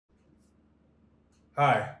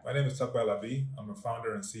Hi, my name is Tukwai Labi. I'm the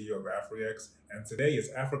founder and CEO of AfriX, and today is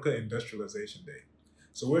Africa Industrialization Day.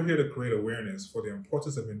 So we're here to create awareness for the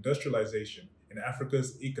importance of industrialization in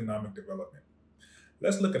Africa's economic development.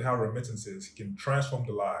 Let's look at how remittances can transform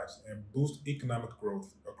the lives and boost economic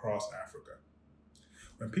growth across Africa.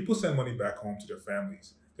 When people send money back home to their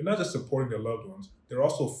families, they're not just supporting their loved ones, they're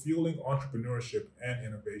also fueling entrepreneurship and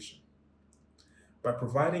innovation. By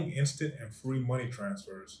providing instant and free money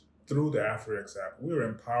transfers through the AfriX app, we are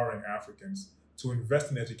empowering Africans to invest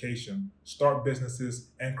in education, start businesses,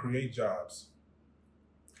 and create jobs.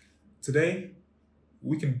 Today,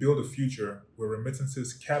 we can build a future where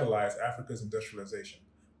remittances catalyze Africa's industrialization,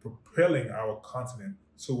 propelling our continent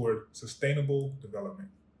toward sustainable development.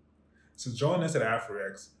 So join us at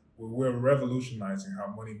AfriX, where we're revolutionizing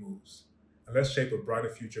how money moves. And let's shape a brighter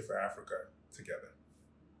future for Africa together.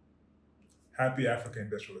 Happy Africa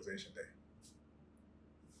Industrialization Day.